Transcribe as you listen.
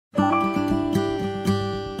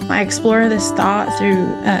I explore this thought through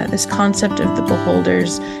this concept of the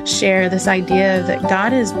beholder's share, this idea that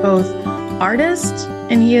God is both artist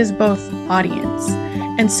and he is both audience.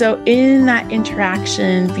 And so in that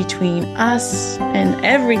interaction between us and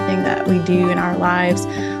everything that we do in our lives,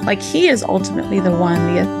 like he is ultimately the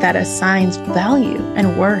one that assigns value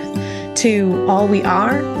and worth to all we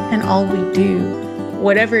are and all we do,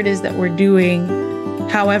 whatever it is that we're doing,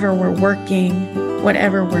 however we're working,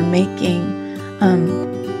 whatever we're making.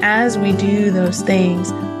 As we do those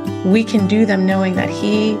things, we can do them knowing that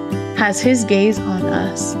he has his gaze on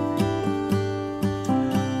us.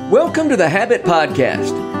 Welcome to the Habit Podcast,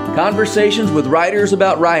 conversations with writers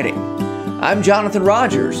about writing. I'm Jonathan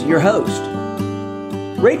Rogers, your host.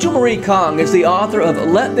 Rachel Marie Kang is the author of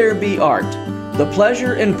Let There Be Art, The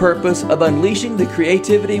Pleasure and Purpose of Unleashing the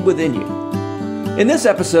Creativity Within You. In this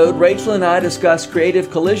episode, Rachel and I discuss creative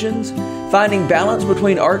collisions, finding balance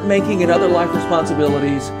between art making and other life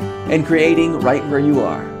responsibilities, and creating right where you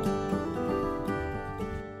are.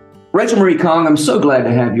 Rachel Marie Kang, I'm so glad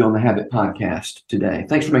to have you on the Habit Podcast today.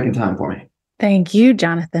 Thanks for making time for me. Thank you,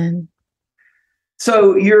 Jonathan.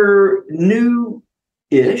 So you're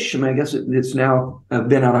new-ish. I mean, I guess it's now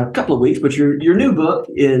been out a couple of weeks, but your new book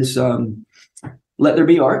is Let There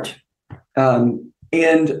Be Art. And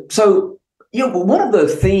so, one of the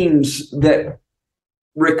themes that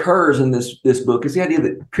recurs in this book is the idea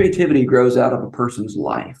that creativity grows out of a person's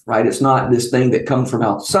life, right? It's not this thing that comes from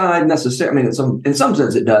outside necessarily. I mean, in some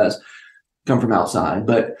sense it does come from outside,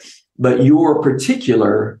 but your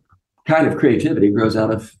particular kind of creativity grows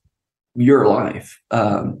out of your life.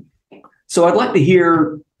 So I'd like to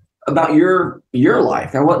hear about your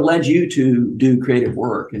life and what led you to do creative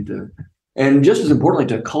work and just as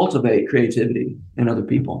importantly, to cultivate creativity in other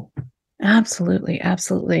people. Absolutely.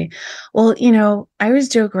 Absolutely. Well, I always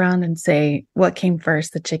joke around and say, what came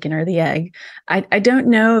first, the chicken or the egg? I don't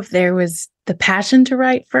know if there was the passion to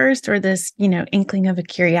write first or this, inkling of a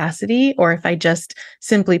curiosity, or if I just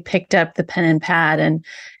simply picked up the pen and pad and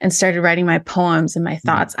started writing my poems and my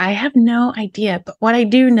thoughts. I have no idea. But what I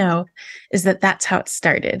do know is that that's how it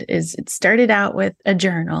started. It started out with a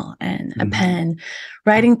journal and a pen,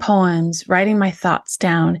 writing poems, writing my thoughts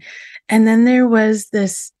down. And then there was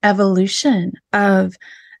this evolution of,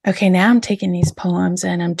 okay, now I'm taking these poems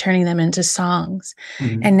and I'm turning them into songs.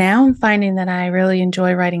 And now I'm finding that I really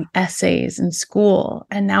enjoy writing essays in school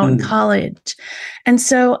and now in college. And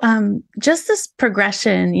so just this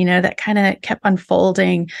progression, that kind of kept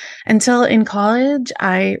unfolding until in college,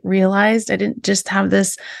 I realized I didn't just have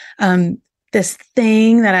this this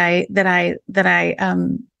thing that I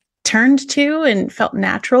turned to and felt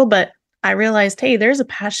natural, but I realized, hey, there's a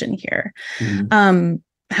passion here.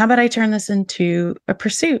 How about I turn this into a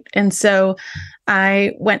pursuit? And so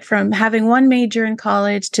I went from having one major in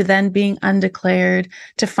college to then being undeclared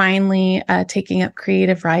to finally taking up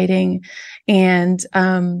creative writing. And,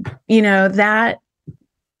 that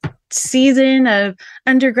season of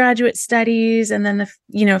undergraduate studies and then a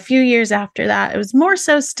few years after that, it was more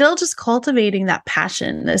so still just cultivating that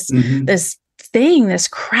passion, this thing, this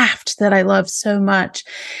craft that I love so much.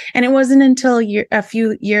 And it wasn't until a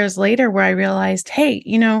few years later where I realized, hey,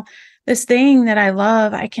 this thing that I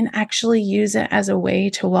love, I can actually use it as a way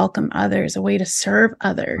to welcome others, a way to serve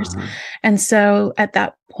others. And so at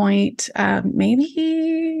that point,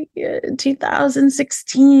 maybe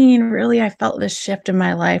 2016, really, I felt this shift in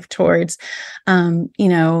my life towards,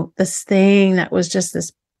 this thing that was just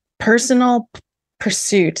this personal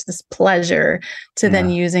pursuit, this pleasure, to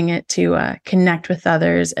then using it to connect with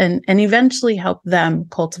others and eventually help them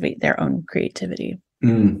cultivate their own creativity.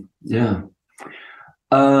 Yeah.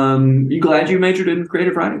 You glad you majored in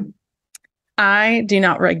creative writing? I do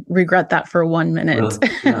not regret that for 1 minute. Really?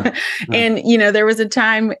 Yeah. And, there was a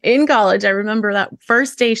time in college, I remember that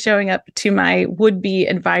first day showing up to my would-be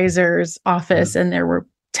advisor's office, and there were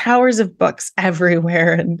towers of books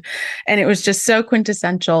everywhere. And it was just so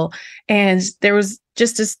quintessential. And there was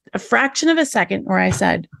just a fraction of a second where I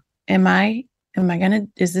said,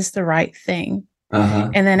 is this the right thing?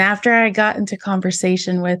 And then after I got into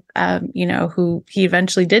conversation with, who he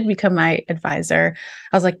eventually did become my advisor,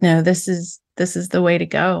 I was like, no, this is the way to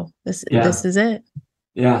go. This is it.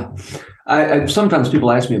 Yeah. I sometimes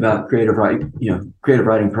people ask me about creative writing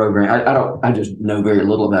program. I just know very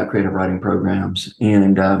little about creative writing programs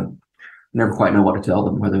and never quite know what to tell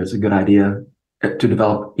them, whether it's a good idea to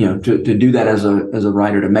develop, to do that as a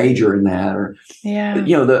writer, to major in that, or,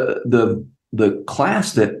 the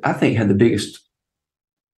class that I think had the biggest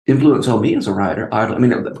influence on me as a writer. I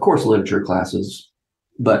mean, of course, literature classes,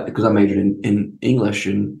 but because I majored in English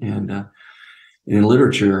and in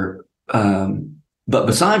literature. But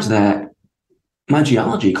besides that, my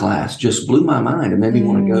geology class just blew my mind and made me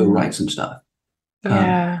want to go Mm, write some stuff.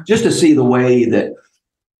 yeah. Just to see the way that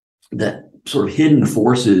sort of hidden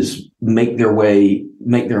forces make their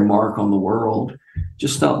mark on the world.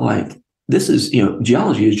 Just felt like this is,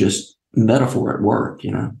 geology is just metaphor at work,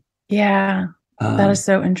 Yeah. That is Um,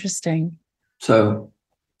 so interesting. so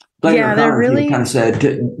Flannery Yeah, they're O'Connor, kind really of said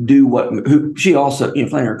to do she also,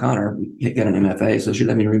 Flannery O'Connor got an MFA, so she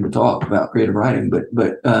let me read to talk about creative writing,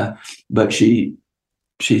 but she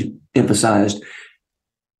emphasized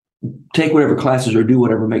take whatever classes or do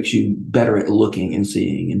whatever makes you better at looking and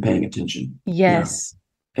seeing and paying attention. yes.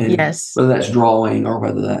 And Yes. whether that's drawing or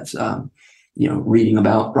whether that's reading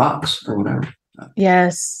about rocks or whatever.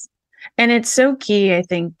 Yes. And it's so key, I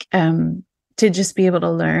think, to just be able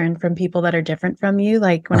to learn from people that are different from you.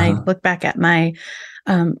 Like when I Uh-huh. look back at my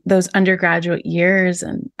those undergraduate years,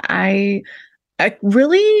 and I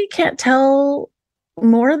really can't tell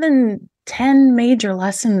more than 10 major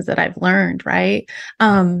lessons that I've learned, right?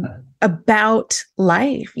 About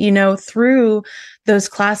life, through those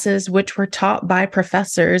classes, which were taught by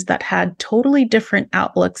professors that had totally different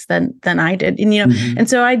outlooks than I did. And, Mm-hmm. and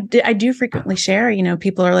so I do frequently share,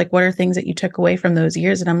 people are like, what are things that you took away from those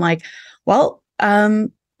years? And I'm like, well,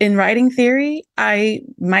 in writing theory, I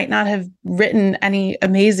might not have written any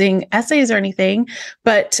amazing essays or anything,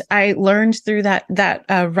 but I learned through that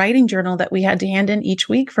writing journal that we had to hand in each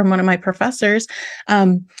week from one of my professors,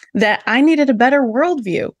 that I needed a better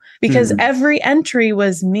worldview because Mm-hmm. every entry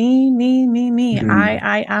was me, me, me, me, Mm-hmm.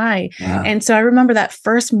 I. Yeah. And so I remember that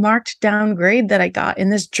first marked down grade that I got in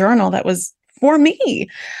this journal that was for me,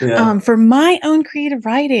 Yeah. for my own creative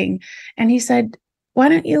writing. And he said, why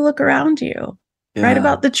don't you look around you? Write Yeah.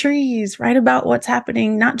 about the trees, write about what's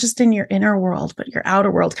happening, not just in your inner world, but your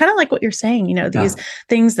outer world. Kind of like what you're saying, these Yeah.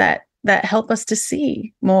 things that help us to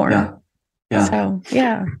see more. Yeah. Yeah. So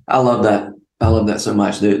yeah. I love that. I love that so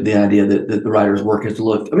much. The idea that the writer's work is to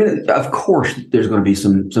look. I mean, of course, there's going to be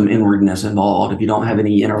some inwardness involved. If you don't have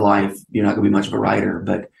any inner life, you're not going to be much of a writer.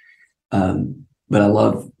 But I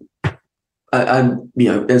love. I'm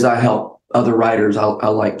as I help other writers, I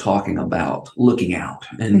like talking about looking out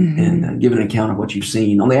and Mm-hmm. giving an account of what you've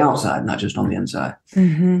seen on the outside, not just on the inside.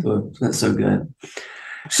 Mm-hmm. So that's so good.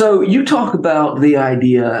 So you talk about the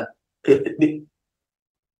idea.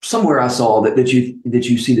 Somewhere I saw that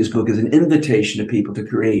you see this book as an invitation to people to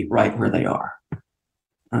create right where they are.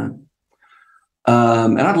 Uh,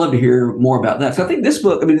 and I'd love to hear more about that. So I think this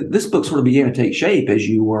book sort of began to take shape as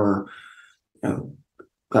you were,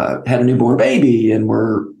 had a newborn baby and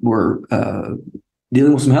were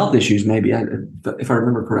dealing with some health issues, maybe, if I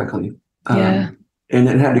remember correctly. Yeah. And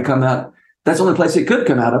it had to come out. That's the only place it could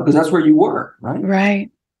come out of because that's where you were, right? Right.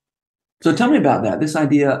 So tell me about that. This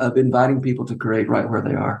idea of inviting people to create right where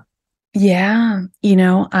they are. Yeah.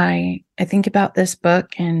 I think about this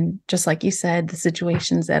book and just like you said, the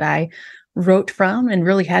situations that I wrote from and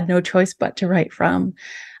really had no choice but to write from.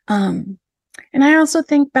 Um, and I also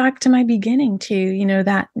think back to my beginning too,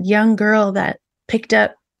 that young girl that picked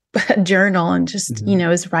up a journal and just,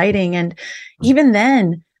 Mm-hmm. is writing. And even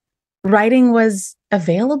then, writing was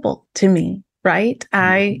available to me, right?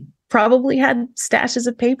 I probably had stashes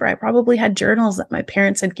of paper. I probably had journals that my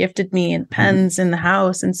parents had gifted me and Mm-hmm. pens in the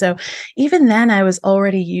house. And so even then, I was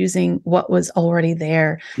already using what was already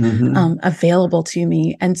there, Mm-hmm. available to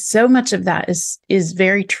me. And so much of that is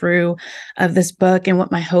very true of this book. And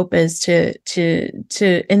what my hope is to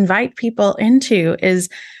invite people into is,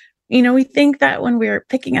 we think that when we're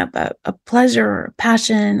picking up a pleasure or a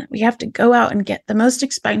passion, we have to go out and get the most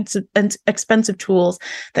expensive tools,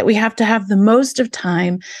 that we have to have the most of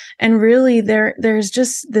time. And really there's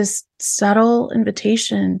just this subtle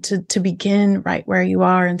invitation to begin right where you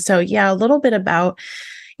are. And so, yeah, a little bit about,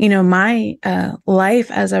 my life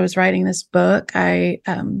as I was writing this book. I,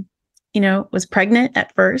 was pregnant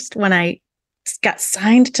at first when I got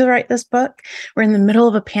signed to write this book. We're in the middle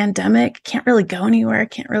of a pandemic, can't really go anywhere,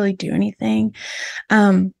 can't really do anything.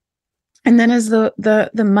 Um, and then as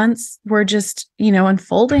the months were just,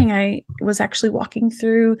 unfolding, I was actually walking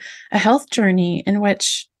through a health journey in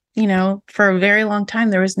which, for a very long time,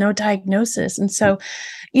 there was no diagnosis. And so,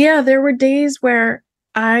 yeah, there were days where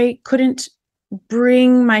I couldn't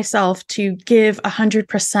bring myself to give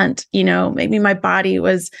 100%, maybe my body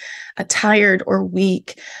was tired or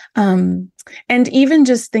weak. And even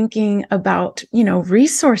just thinking about,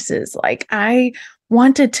 resources, like I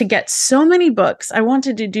wanted to get so many books. I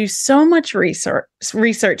wanted to do so much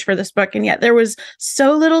research for this book. And yet there was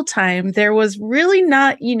so little time. There was really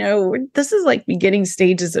not, this is like beginning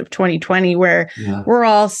stages of 2020 where we're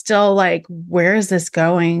all still like, where is this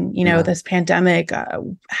going? This pandemic,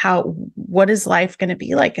 what is life going to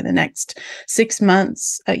be like in the next 6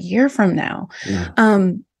 months, a year from now?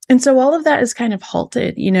 And so all of that is kind of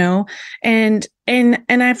halted, and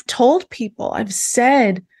I've told people, I've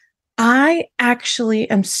said, I actually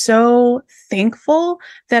am so thankful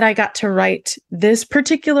that I got to write this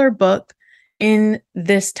particular book in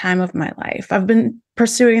this time of my life. I've been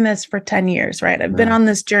pursuing this for 10 years, right? I've been on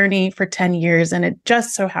this journey for 10 years, and it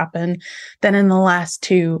just so happened that in the last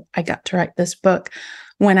 2, I got to write this book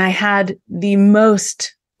when I had the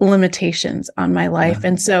most limitations on my life.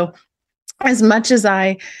 And so as much as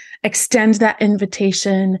I extend that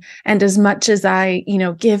invitation, and as much as I,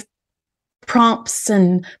 give prompts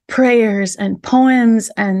and prayers and poems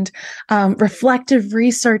and reflective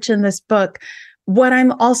research in this book, what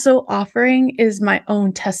I'm also offering is my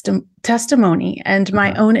own testimony and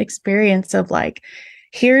my own experience of like,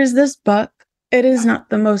 here's this book. It is not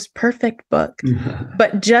the most perfect book,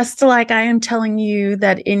 but just like I am telling you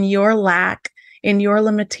that in your lack, in your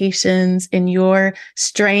limitations, in your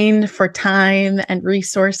strain for time and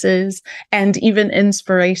resources and even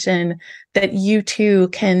inspiration, that you too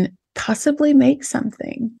can possibly make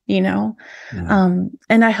something,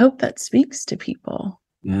 and I hope that speaks to people.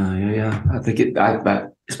 Yeah. I think it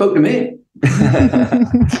spoke to me.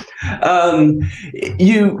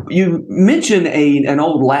 You mentioned an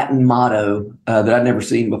old Latin motto that I'd never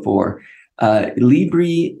seen before,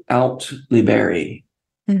 libri aut liberi,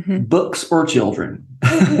 books or children.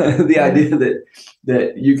 The idea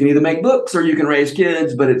that you can either make books or you can raise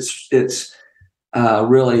kids, but it's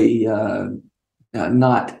really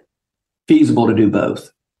not feasible to do both.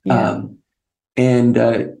 And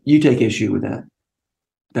you take issue with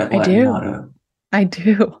that Latin motto. I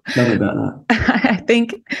do. Tell me about that. I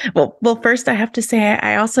think, well, first I have to say,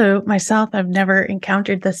 I also myself, I've never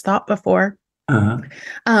encountered this thought before. And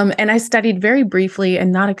I studied very briefly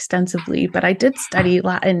and not extensively, but I did study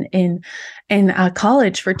Latin in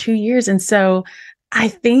college for 2 years. And so I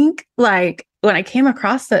think like when I came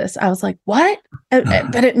across this, I was like, what?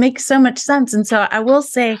 But it makes so much sense. And so I will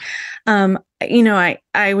say,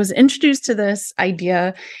 I was introduced to this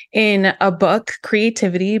idea in a book,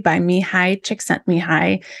 Creativity by Mihai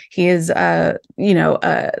Csikszentmihalyi. He is,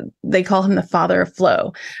 they call him the father of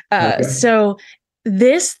flow. So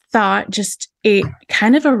this thought it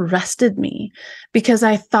kind of arrested me because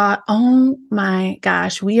I thought, oh my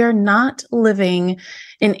gosh, we are not living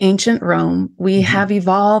in ancient Rome. We have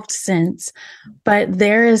evolved since, but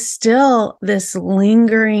there is still this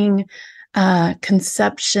lingering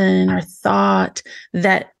conception or thought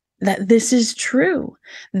that this is true,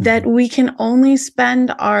 that we can only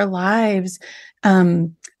spend our lives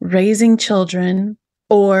raising children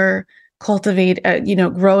or cultivate,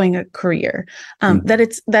 growing a career, that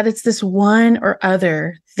it's this one or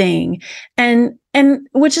other thing, and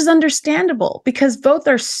which is understandable because both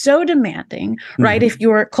are so demanding, right? If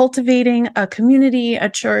you're cultivating a community, a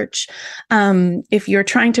church, if you're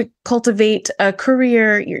trying to cultivate a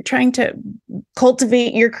career, you're trying to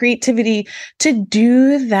cultivate your creativity, to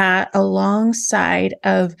do that alongside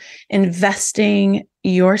of investing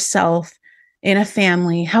yourself in a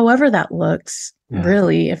family, however that looks.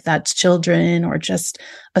 Really, if that's children or just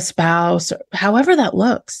a spouse, or however that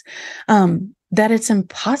looks, that it's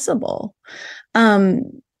impossible.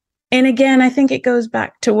 And again, I think it goes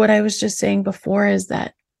back to what I was just saying before, is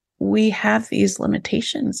that we have these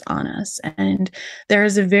limitations on us. And there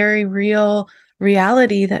is a very real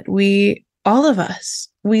reality that all of us,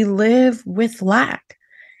 we live with lack.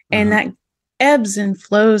 And that ebbs and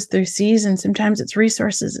flows through seasons. Sometimes it's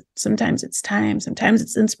resources, sometimes it's time, sometimes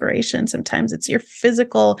it's inspiration, sometimes it's your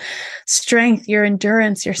physical strength, your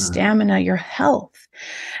endurance, your stamina, your health.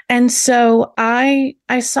 And so I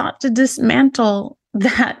sought to dismantle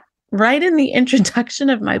that right in the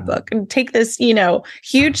introduction of my book, and take this,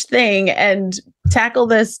 huge thing and tackle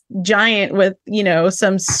this giant with,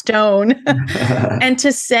 some stone and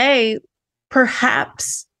to say,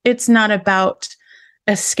 perhaps it's not about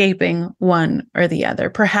escaping one or the other.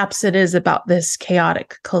 Perhaps it is about this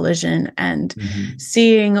chaotic collision and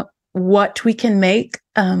seeing what we can make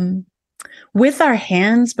with our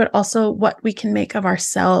hands, but also what we can make of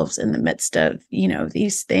ourselves in the midst of,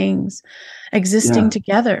 these things existing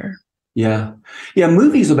together. Yeah.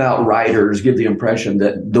 Movies about writers give the impression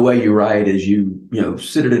that the way you write is you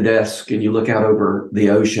sit at a desk and you look out over the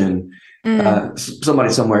ocean.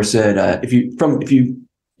 Somebody somewhere said, if you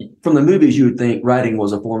from the movies, you would think writing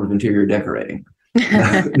was a form of interior decorating.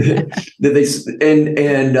 that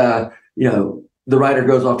the writer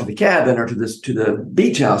goes off to the cabin or to the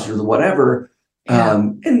beach house or the whatever. Yeah.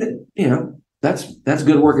 That's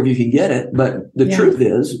good work if you can get it. But the truth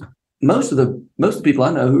is, most of the people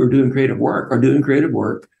I know who are doing creative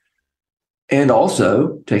work and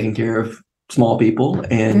also taking care of small people,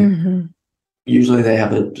 and usually they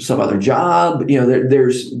have some other job. There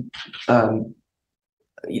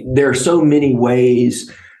are so many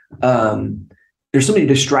ways. There's so many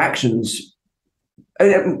distractions.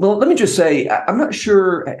 Well, let me just say, I'm not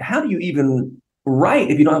sure, how do you even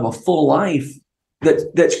write if you don't have a full life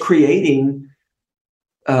that's creating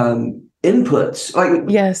inputs? Like,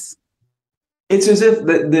 yes, it's as if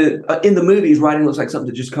in the movies, writing looks like something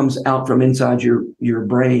that just comes out from inside your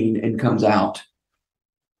brain and comes out.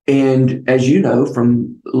 And as you know,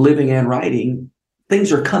 from living and writing,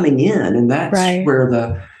 things are coming in, and that's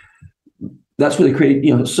where the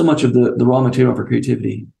create, so much of the raw material for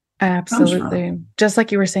creativity. Absolutely. Just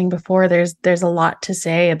like you were saying before, there's a lot to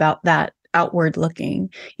say about that outward looking,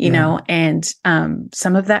 and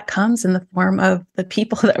some of that comes in the form of the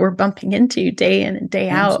people that we're bumping into day in and day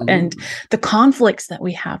out, and the conflicts that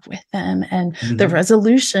we have with them, and the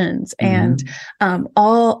resolutions, and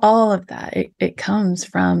all of that. It comes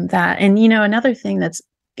from that. And another thing that's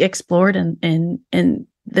explored in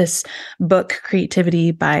this book,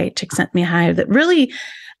 Creativity by Csikszentmihalyi, that really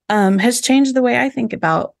has changed the way I think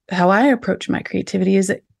about how I approach my creativity, is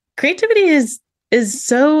that creativity is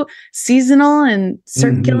so seasonal and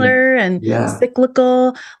circular and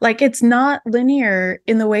cyclical. Like, it's not linear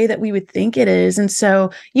in the way that we would think it is. And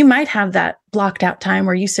so you might have that blocked out time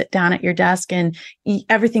where you sit down at your desk and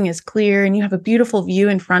everything is clear and you have a beautiful view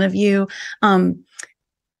in front of you.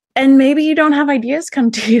 And maybe you don't have ideas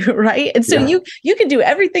come to you, right? And so you could do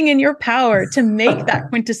everything in your power to make that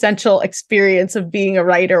quintessential experience of being a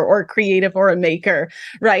writer or a creative or a maker,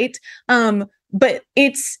 right? But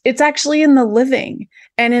it's actually in the living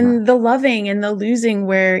and in the loving and the losing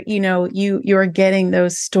where, you're getting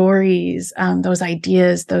those stories, those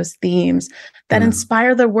ideas, those themes that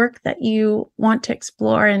inspire the work that you want to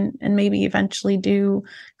explore and maybe eventually do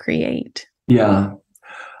create. Yeah.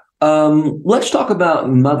 Let's talk about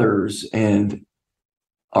mothers and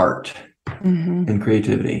art and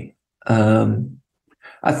creativity. I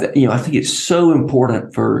think it's so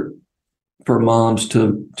important for moms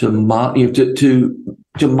to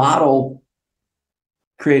model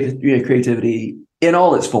creativity in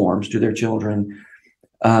all its forms to their children.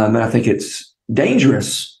 And I think it's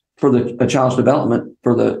dangerous for a child's development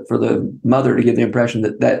for the mother to give the impression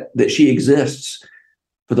that she exists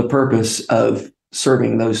for the purpose of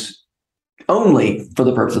serving those, only for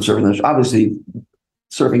the purpose of serving those. Obviously,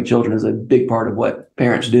 serving children is a big part of what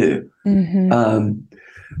parents do.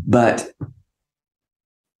 But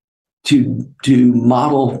to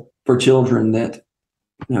model for children that,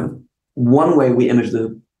 one way we image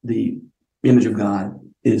the image of God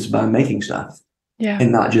is by making stuff,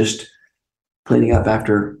 and not just cleaning up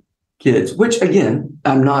after kids. Which, again,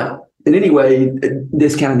 I'm not in any way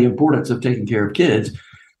discounting the importance of taking care of kids.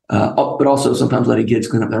 But also sometimes letting kids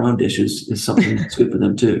clean up their own dishes is something that's good for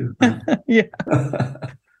them too. Yeah.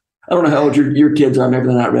 I don't know how old your kids are. Maybe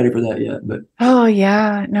they're not ready for that yet. But oh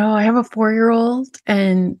yeah, no, I have a 4-year-old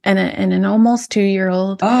and an almost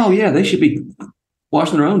 2-year-old. Oh yeah, they should be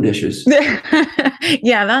washing their own dishes.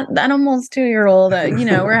 Yeah, that almost 2-year-old.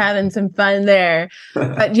 We're having some fun there.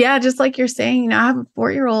 But yeah, just like you're saying, I have a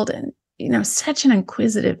 4-year-old, and such an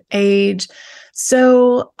inquisitive age,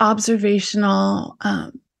 so observational.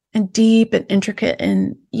 And deep and intricate.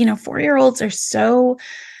 And, 4-year-olds are so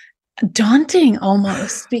daunting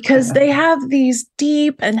almost because they have these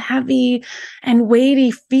deep and heavy and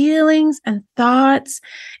weighty feelings and thoughts.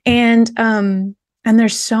 And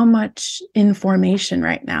there's so much information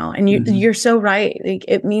right now. And you're so right. Like,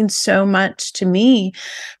 it means so much to me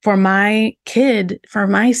for my kid, for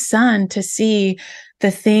my son to see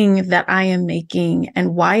the thing that I am making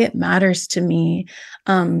and why it matters to me.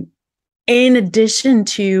 In addition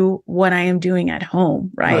to what I am doing at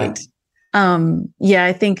home, right?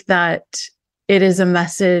 I think that it is a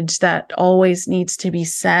message that always needs to be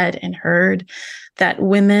said and heard, that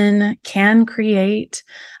women can create.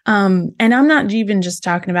 And I'm not even just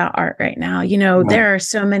talking about art right now. There are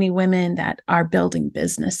so many women that are building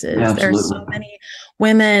businesses. Absolutely. There are so many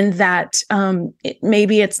women that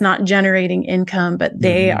maybe it's not generating income, but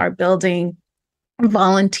they are building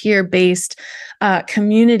volunteer-based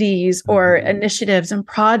communities or initiatives and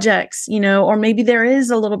projects, or maybe there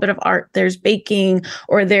is a little bit of art, there's baking,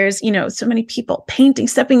 or there's, so many people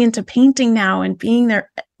stepping into painting now and being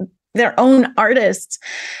their own artists.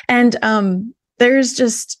 And there's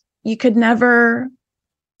just you could never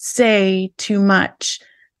say too much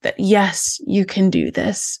that, yes, you can do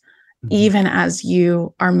this, even as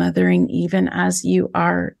you are mothering, even as you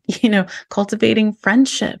are, cultivating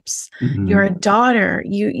friendships. You're a daughter.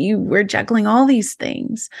 You were juggling all these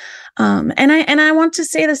things. And I want to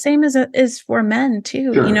say the same is for men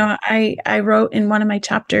too. Sure. I wrote in one of my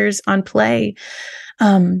chapters on play,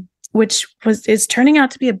 which is turning out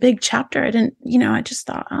to be a big chapter. I just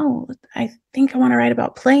thought, oh, I think I want to write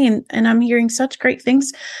about play, and I'm hearing such great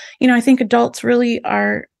things. I think adults really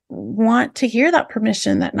want to hear that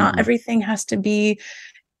permission, that not everything has to be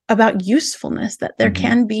about usefulness, that there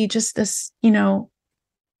can be just this,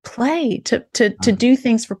 play to do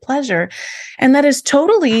things for pleasure. And that is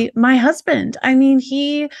totally my husband. I mean,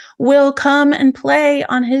 he will come and play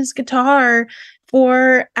on his guitar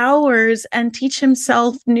for hours and teach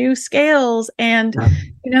himself new scales. And,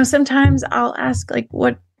 sometimes I'll ask, like,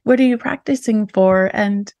 what are you practicing for?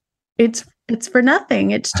 And it's for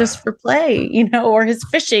nothing. It's just for play, or his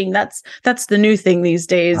fishing. That's the new thing these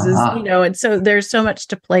days is, and so there's so much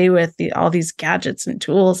to play with, all these gadgets and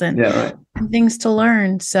tools and things to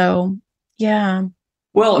learn. So, yeah.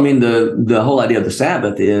 Well, I mean, the whole idea of the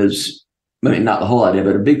Sabbath is, I mean, not the whole idea,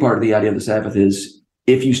 but a big part of the idea of the Sabbath is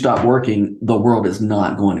if you stop working, the world is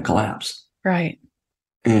not going to collapse. Right.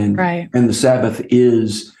 And the Sabbath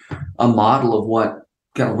is a model of where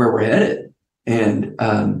we're headed. And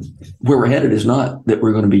where we're headed is not that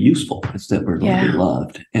we're going to be useful; it's that we're going to be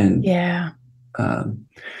loved. And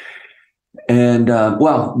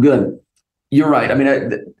well, good. You're right. I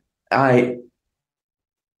mean,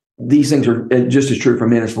 these things are just as true for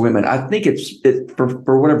men as for women. I think it's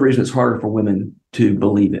for whatever reason, it's harder for women to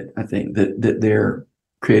believe it. I think that their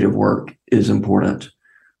creative work is important,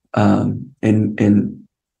 and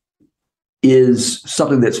is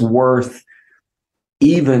something that's worth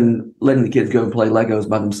even letting the kids go and play Legos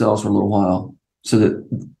by themselves for a little while, so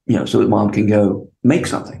that mom can go make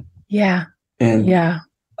something. Yeah. And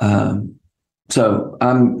so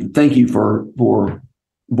thank you for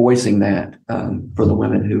voicing that for the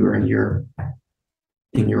women who are in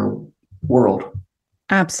your world.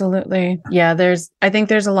 Absolutely. Yeah. I think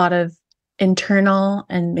there's a lot of internal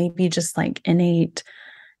and maybe just like innate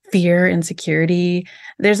fear, insecurity.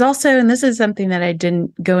 There's also, and this is something that I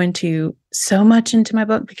didn't go into so much into my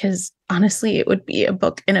book because honestly, it would be a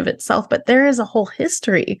book in of itself, but there is a whole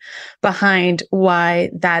history behind why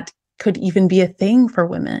that could even be a thing for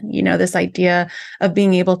women. This idea of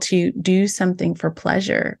being able to do something for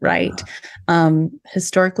pleasure, right?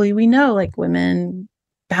 Historically, we know like women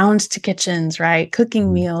bound to kitchens, right?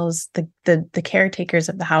 Cooking meals, the caretakers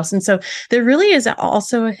of the house. And so there really is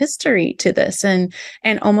also a history to this and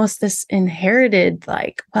almost this inherited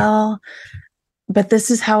like, well, but this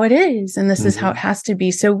is how it is. And this is how it has to be.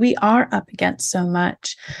 So we are up against so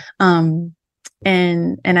much. And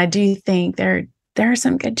I do think there are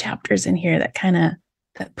some good chapters in here that kind of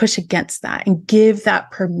that push against that and give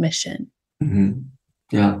that permission.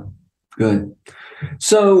 Yeah, good.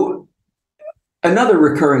 So another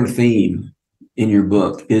recurring theme in your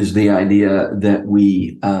book is the idea that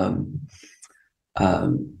we, that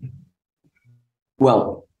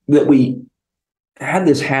we have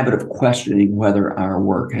this habit of questioning whether our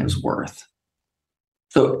work has worth.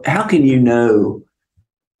 So how can you know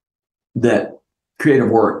that creative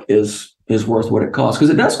work is worth what it costs?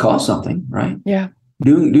 Because it does cost something, right? Yeah.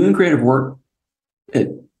 Doing creative work,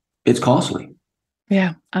 it's costly.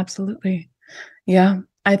 Yeah, absolutely. Yeah.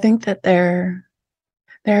 I think that there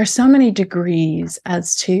are so many degrees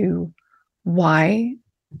as to why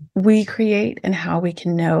we create and how we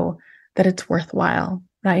can know that it's worthwhile,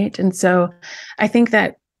 right? And so I think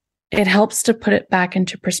that it helps to put it back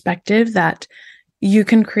into perspective that you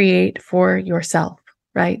can create for yourself,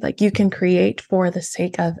 right? Like you can create for the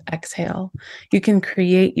sake of exhale. You can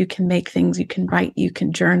create, you can make things, you can write, you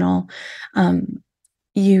can journal.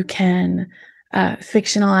 You can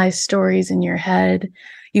fictionalize stories in your head.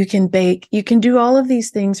 You can bake, you can do all of these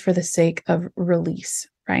things for the sake of release,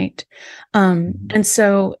 right? And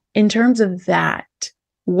so in terms of that,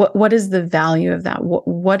 what is the value of that?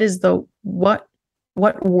 What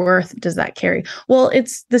worth does that carry? Well,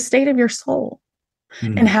 it's the state of your soul.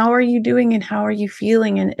 And how are you doing and how are you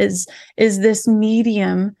feeling? And is this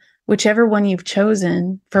medium, whichever one you've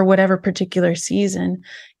chosen for whatever particular season,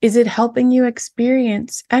 is it helping you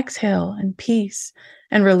experience exhale and peace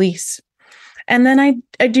and release? And then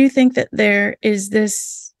I do think that there is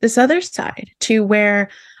this other side to where,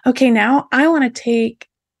 okay, now I want to take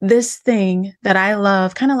this thing that I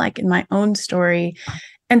love, kind of like in my own story,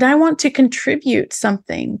 And I want to contribute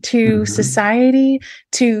something to society,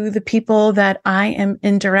 to the people that I am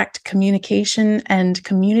in direct communication and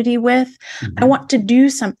community with. I want to do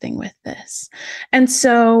something with this. And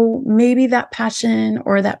so maybe that passion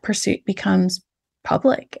or that pursuit becomes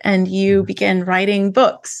public, and you begin writing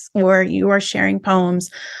books, or you are sharing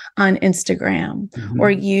poems on Instagram,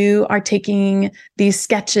 or you are taking these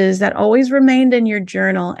sketches that always remained in your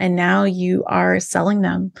journal and now you are selling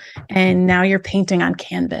them, and now you're painting on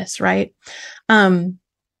canvas, right? And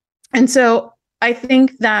so I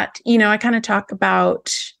think that, I kind of talk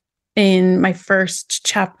about in my first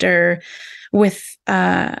chapter with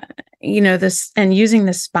this, and using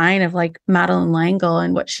the spine of like Madeline L'Engle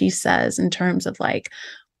and what she says in terms of like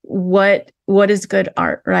what is good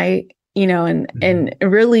art, right? And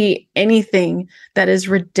really anything that is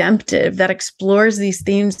redemptive, that explores these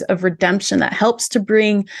themes of redemption, that helps to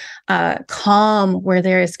bring calm where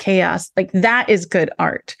there is chaos, like that is good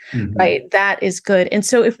art, right? That is good. And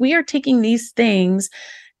so if we are taking these things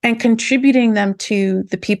and contributing them to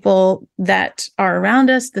the people that are around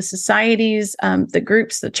us, the societies, the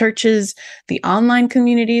groups, the churches, the online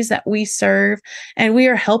communities that we serve, and we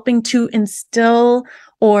are helping to instill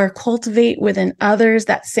or cultivate within others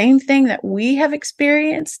that same thing that we have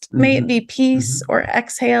experienced, may it be peace or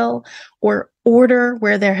exhale or order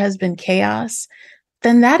where there has been chaos,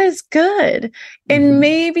 then that is good. And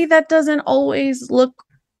maybe that doesn't always look,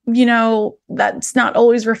 that's not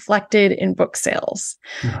always reflected in book sales.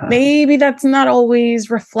 Maybe that's not always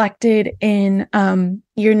reflected in,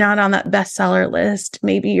 you're not on that bestseller list.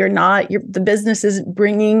 Maybe the business isn't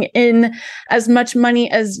bringing in as much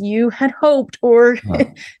money as you had hoped, or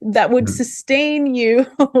that would sustain you.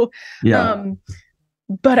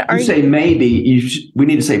 But you say maybe, we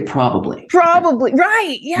need to say probably. Probably,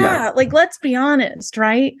 right. Yeah. Like, let's be honest,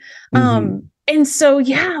 right? And so,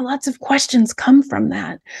 lots of questions come from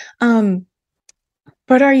that.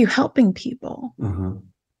 But are you helping people?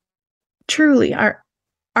 Truly,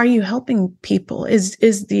 are you helping people? Is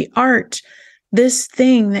the art, this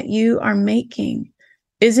thing that you are making,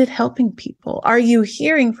 is it helping people? Are you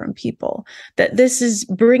hearing from people that this is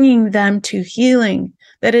bringing them to healing,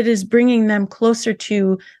 that it is bringing them closer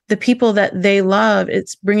to the people that they love?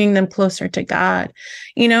 It's bringing them closer to God,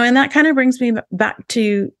 and that kind of brings me back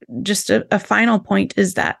to just a final point,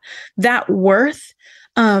 is that worth,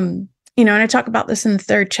 and I talk about this in the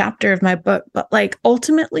third chapter of my book, but like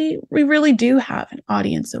ultimately we really do have an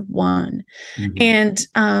audience of one. And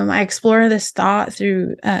I explore this thought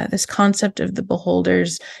through this concept of the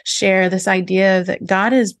beholders share, this idea that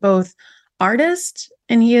God is both artist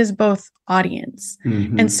and he is both audience.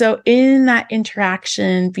 And so in that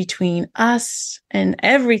interaction between us and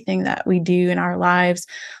everything that we do in our lives,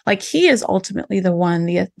 like he is ultimately the one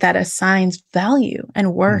that assigns value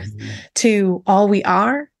and worth to all we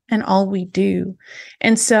are and all we do.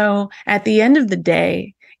 And so at the end of the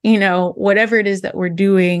day, whatever it is that we're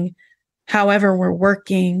doing, however we're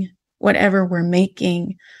working, whatever we're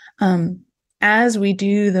making, as we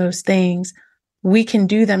do those things, we can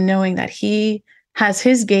do them knowing that he has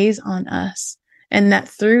his gaze on us, and that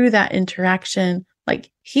through that interaction,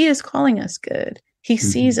 like he is calling us good. He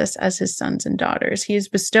sees us as his sons and daughters. He is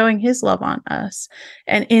bestowing his love on us.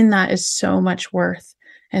 And in that is so much worth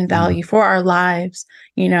and value for our lives,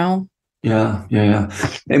 Yeah.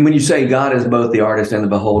 And when you say God is both the artist and the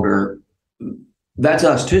beholder, that's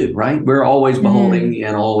us too, right? We're always beholding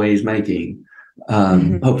and always making.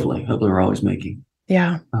 Hopefully we're always making.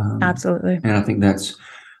 Yeah, absolutely. And I think that's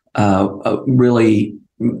really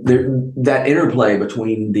that interplay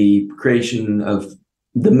between the creation of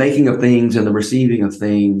the making of things and the receiving of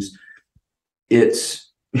things.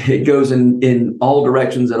 It goes in all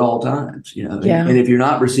directions at all times, and if you're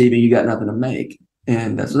not receiving, you got nothing to make.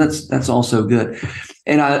 And that's also good.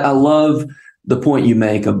 And I love the point you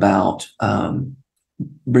make about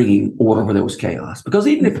bringing order where there was chaos, because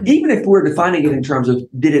even if we're defining it in terms of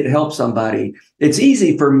did it help somebody, it's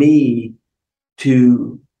easy for me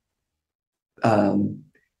to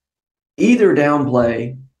either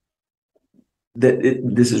downplay that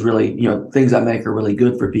this is really, things I make are really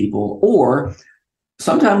good for people, or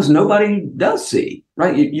sometimes nobody does see,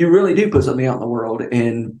 right? You really do put something out in the world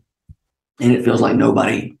and it feels like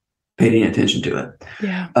nobody paid any attention to it.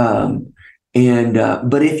 Yeah.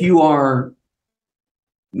 But if you are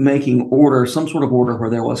making order, some sort of order where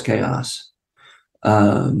there was chaos,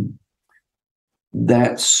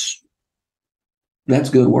 that's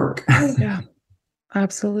good work. Yeah,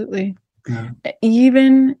 absolutely. Yeah.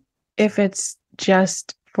 Even if it's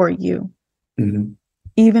just for you,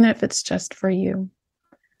 even if it's just for you.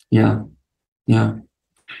 Yeah.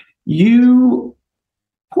 You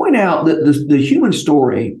point point out that the human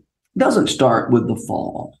story doesn't start with the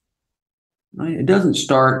fall, right? It doesn't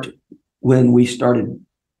start when we started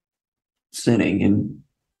sinning and,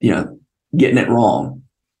 getting it wrong.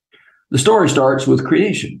 The story starts with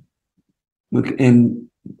creation, and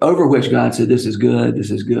over which God said, "This is good. This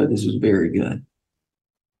is good. This is very good."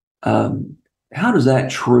 How does that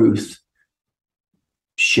truth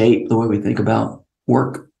shape the way we think about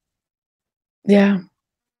work? Yeah,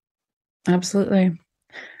 absolutely.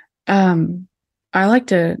 I like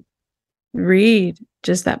to read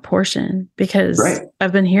just that portion because Right.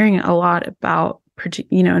 I've been hearing a lot about,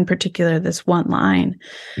 in particular, this one line.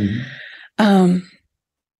 Mm-hmm.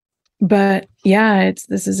 But yeah,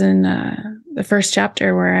 this is in the first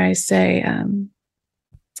chapter where I say,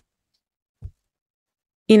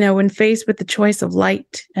 when faced with the choice of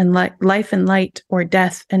light and life and light, or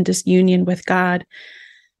death and disunion with God,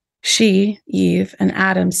 she, Eve, and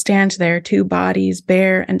Adam stand there, two bodies,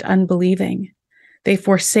 bare and unbelieving. They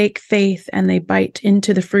forsake faith and they bite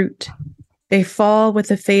into the fruit. They fall with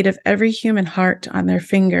the fate of every human heart on their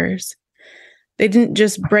fingers. They didn't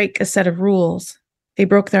just break a set of rules. They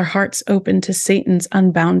broke their hearts open to Satan's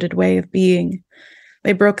unbounded way of being.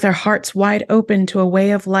 They broke their hearts wide open to a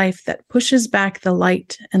way of life that pushes back the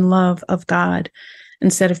light and love of God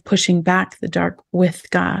instead of pushing back the dark with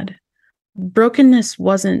God. Brokenness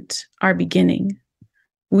wasn't our beginning.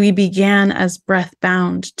 We began as breath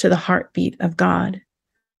bound to the heartbeat of God.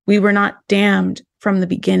 We were not damned from the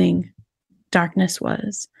beginning. Darkness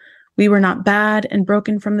was. We were not bad and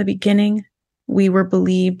broken from the beginning. We were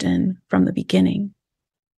believed in from the beginning.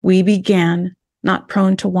 We began not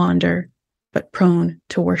prone to wander, but prone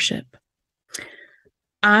to worship.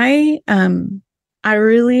 I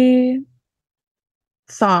really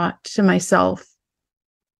thought to myself,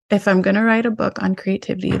 if I'm going to write a book on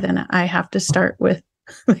creativity, then I have to start with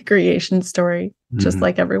the creation story, just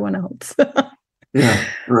like everyone else. Yeah,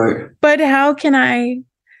 right. But how can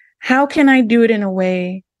I do it in a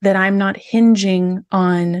way that I'm not hinging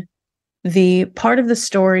on the part of the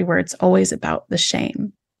story where it's always about the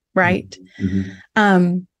shame, right?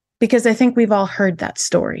 Mm-hmm. Because I think we've all heard that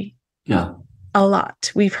story. Yeah. A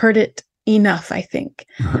lot. We've heard it enough, I think.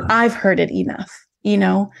 I've heard it enough,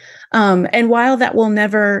 and while that will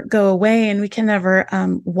never go away and we can never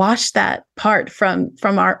wash that part from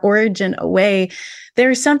our origin away,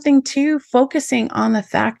 there's something to focusing on the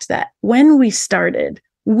fact that when we started,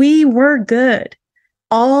 we were good.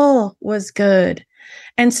 All was good.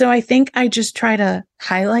 And so I think I just try to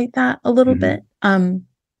highlight that a little bit,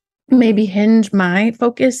 maybe hinge my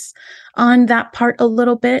focus on that part a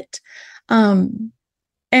little bit. And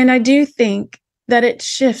I do think that it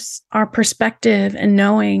shifts our perspective and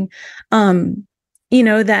knowing,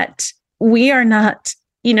 that we are not,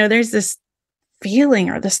 there's this feeling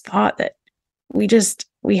or this thought that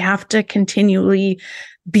we have to continually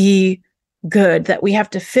be good, that we have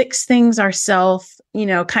to fix things ourselves,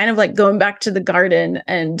 kind of like going back to the garden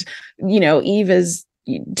and, Eve is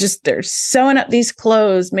they're sewing up these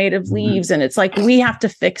clothes made of leaves. And it's like, we have to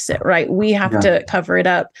fix it, right? We have to cover it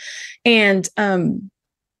up. And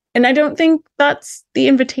I don't think that's the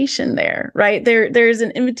invitation there, right? There's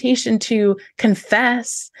an invitation to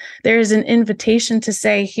confess. There's an invitation to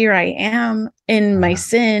say, here I am in my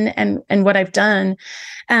sin and what I've done.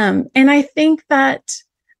 And I think that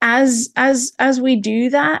as we do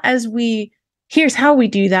that, here's how we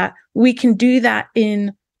do that. We can do that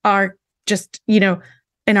in our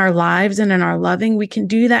in our lives and in our loving. We can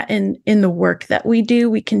do that in the work that we do.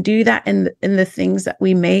 We can do that in the things that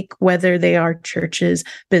we make, whether they are churches,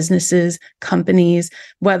 businesses, companies,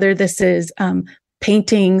 whether this is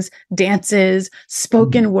paintings, dances,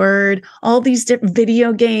 spoken word, all these different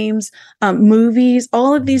video games, movies,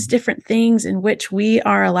 all of these different things in which we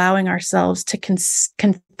are allowing ourselves to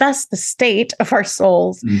confess the state of our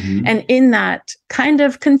souls. And in that, kind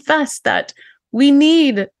of confess that we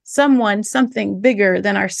need something bigger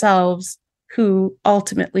than ourselves, who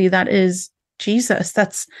ultimately that is Jesus.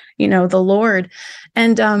 That's, the Lord.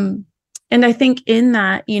 And I think in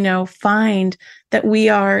that, find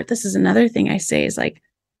that this is another thing I say is like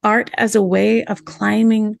art as a way of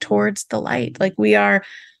climbing towards the light. Like we're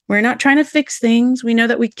not trying to fix things. We know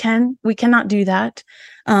that we cannot do that.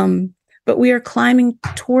 But we are climbing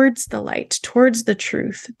towards the light, towards the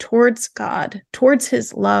truth, towards God, towards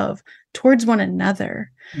his love, towards one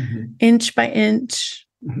another, inch by inch,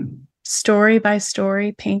 story by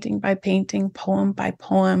story, painting by painting, poem by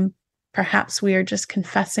poem. Perhaps we are just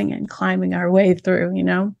confessing and climbing our way through,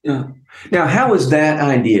 Yeah. Now, how is that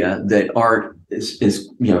idea that art is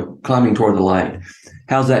climbing toward the light?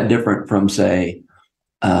 How's that different from, say,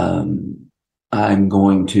 I'm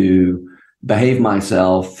going to behave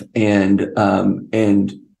myself and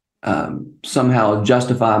somehow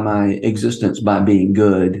justify my existence by being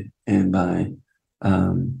good and by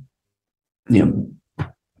you know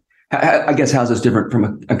I guess how's this different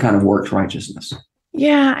from a kind of works righteousness?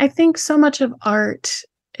 Yeah, I think so much of art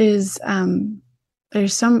is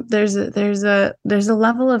there's a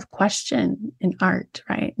level of question in art,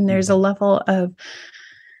 right? And there's a level of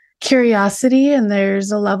curiosity, and there's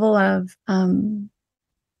a level of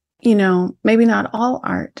maybe not all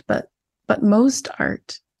art, but most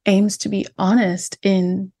art aims to be honest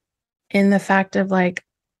in the fact of like,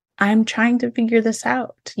 I'm trying to figure this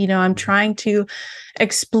out. I'm trying to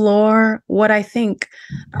explore what I think,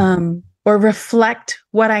 or reflect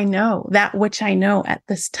what I know, that which I know at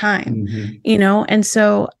this time, and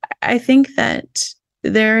so I think that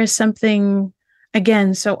there is something,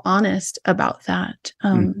 again, so honest about that.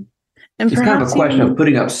 And it's kind of a question of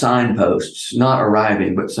putting up signposts, not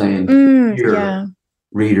arriving, but saying, here,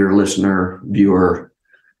 reader, listener, viewer,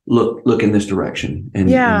 look in this direction, and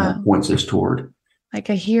that points us toward. Like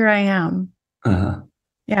a here I am.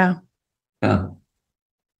 Yeah. Yeah.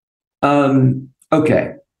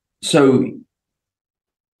 Okay. So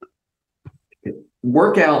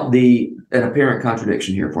work out an apparent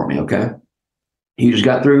contradiction here for me, okay? You just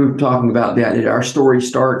got through talking about that. Our story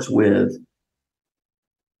starts with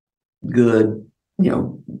good,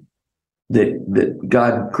 that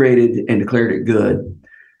God created and declared it good.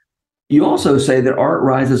 You also say that art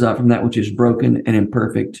rises up from that which is broken and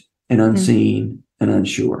imperfect and unseen and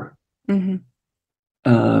unsure. How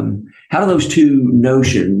do those two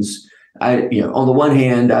notions, on the one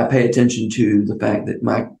hand, I pay attention to the fact that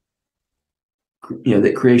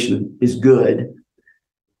that creation is good.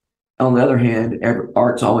 On the other hand,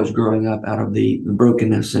 art's always growing up out of the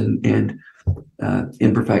brokenness and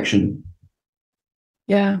imperfection.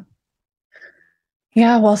 Yeah.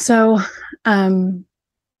 Well, so,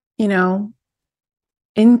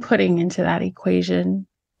 inputting into that equation,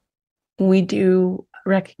 we do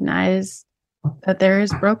recognize that there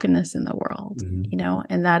is brokenness in the world,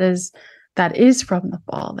 and that is from the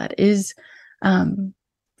fall, that is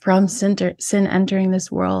from sin entering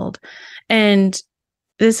this world. And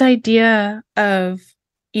this idea of,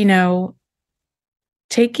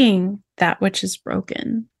 taking that which is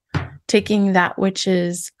broken, taking that which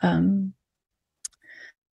is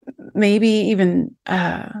maybe even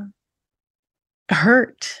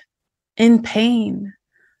hurt, in pain,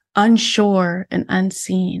 unsure and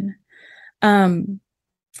unseen, and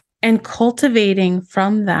cultivating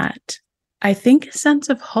from that, I think, a sense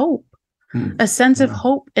of hope,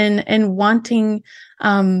 and wanting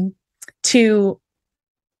to,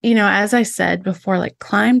 as I said before, like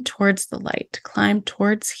climb towards the light, climb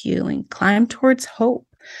towards healing, climb towards hope.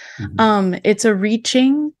 It's a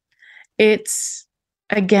reaching. It's,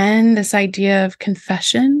 again, this idea of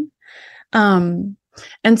confession. And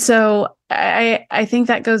so I think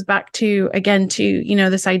that goes back to, again, to,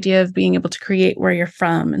 this idea of being able to create where you're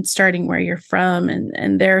from and starting where you're from.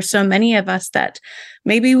 And there are so many of us that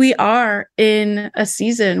maybe we are in a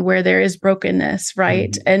season where there is brokenness,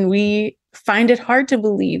 right? And we find it hard to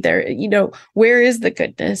believe there, where is the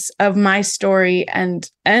goodness of my story and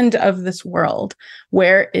of this world?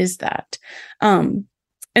 Where is that? And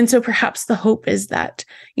so perhaps the hope is that,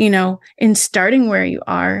 in starting where you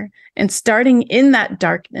are and starting in that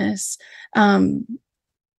darkness,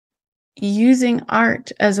 using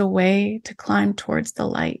art as a way to climb towards the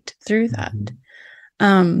light through that.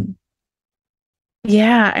 And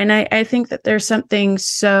I think that there's something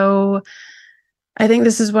so, I think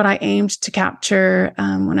this is what I aimed to capture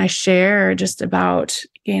when I share just about,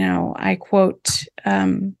 I quote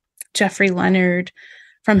Jeffrey Leonard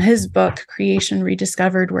from his book, Creation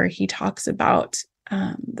Rediscovered, where he talks about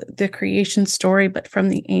the creation story, but from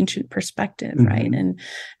the ancient perspective, right? And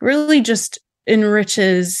really just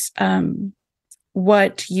enriches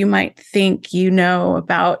what you might think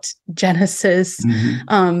about Genesis.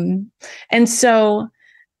 And so,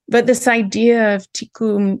 but this idea of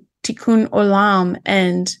tikkun olam,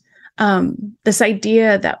 and this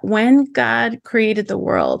idea that when God created the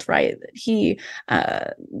world, right,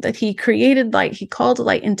 that he created light, he called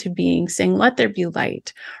light into being, saying, "Let there be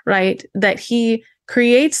light," right? That he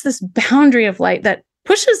creates this boundary of light that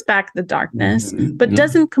pushes back the darkness, but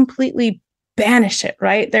doesn't completely banish it,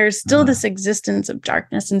 right? There's still this existence of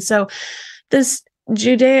darkness. And so this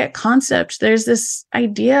Judaic concept, there's this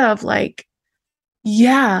idea of like,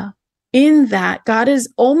 in that God is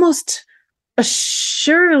almost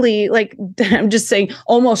surely, like, I'm just saying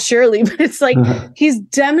almost surely, but it's like he's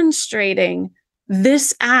demonstrating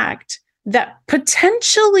this act that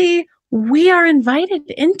potentially we are invited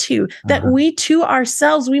into, that we to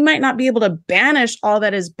ourselves, we might not be able to banish all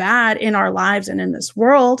that is bad in our lives and in this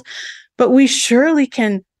world, but we surely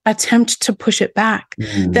can attempt to push it back.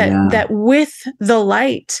 That with the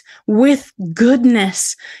light, with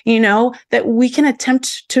goodness, that we can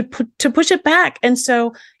attempt to push it back. And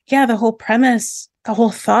so, the whole premise, the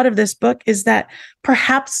whole thought of this book is that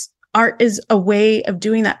perhaps art is a way of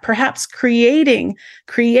doing that. Perhaps creation,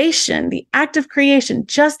 the act of creation,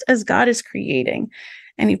 just as God is creating,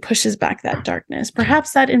 and he pushes back that darkness.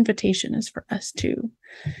 Perhaps that invitation is for us too,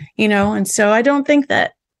 and so I don't think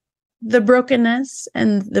that the brokenness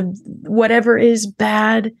and the whatever is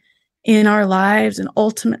bad in our lives and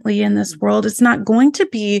ultimately in this world, it's not going to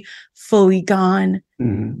be fully gone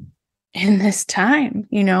in this time,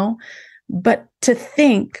 but to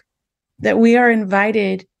think that we are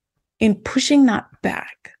invited in pushing that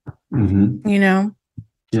back, and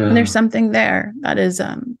there's something there that is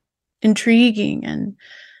intriguing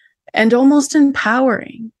and almost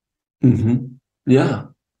empowering.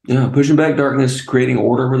 Pushing back darkness, creating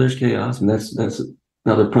order where there's chaos, and that's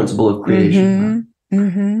another principle of creation.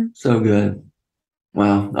 So good.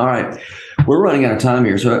 Wow. All right, we're running out of time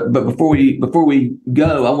here. So, but before we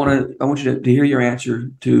go, I want you to hear your answer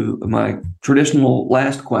to my traditional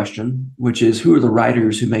last question, which is, who are the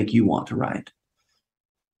writers who make you want to write?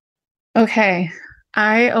 Okay,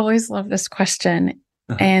 I always love this question,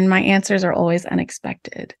 and my answers are always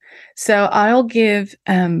unexpected. So I'll give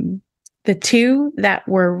the two that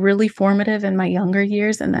were really formative in my younger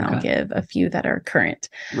years, and then I'll give a few that are current.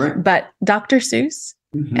 Right. But Dr. Seuss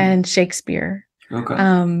and Shakespeare.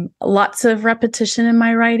 Lots of repetition in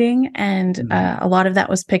my writing, and a lot of that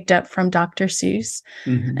was picked up from Dr. Seuss.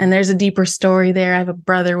 And there's a deeper story there. I have a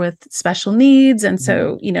brother with special needs, and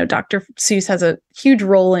so Dr. Seuss has a huge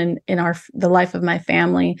role in the life of my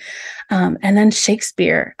family. And then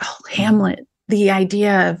Shakespeare, Hamlet, the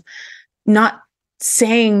idea of not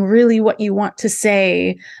saying really what you want to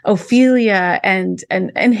say, Ophelia and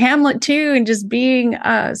Hamlet too, and just being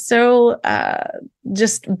so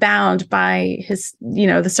just bound by his,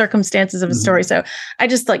 the circumstances of his story. So I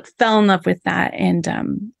just fell in love with that,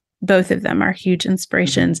 and both of them are huge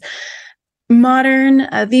inspirations. Modern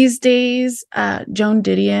these days, Joan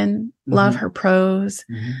Didion, love her prose.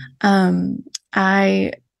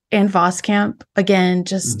 And Voskamp, again,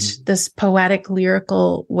 just this poetic,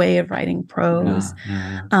 lyrical way of writing prose.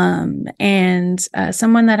 And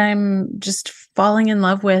someone that I'm just falling in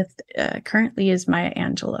love with currently is Maya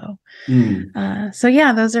Angelou.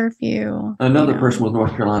 So those are a few. Another person with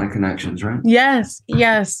North Carolina connections, right? Yes,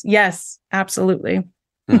 absolutely.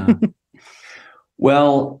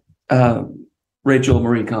 Well, Rachel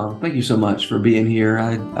Marie Kang, thank you so much for being here.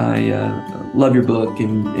 I love your book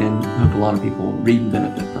and hope a lot of people read and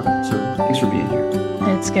benefit from it. So thanks for being here.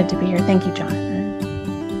 It's good to be here. Thank you, Jonathan.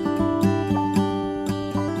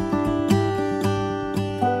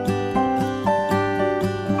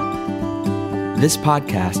 This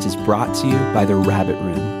podcast is brought to you by The Rabbit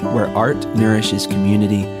Room, where art nourishes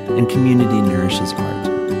community and community nourishes art.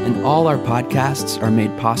 And all our podcasts are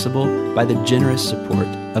made possible by the generous support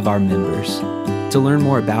of our members. To learn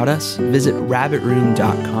more about us, visit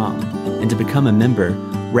rabbitroom.com. And to become a member,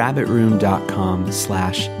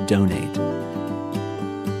 rabbitroom.com/donate.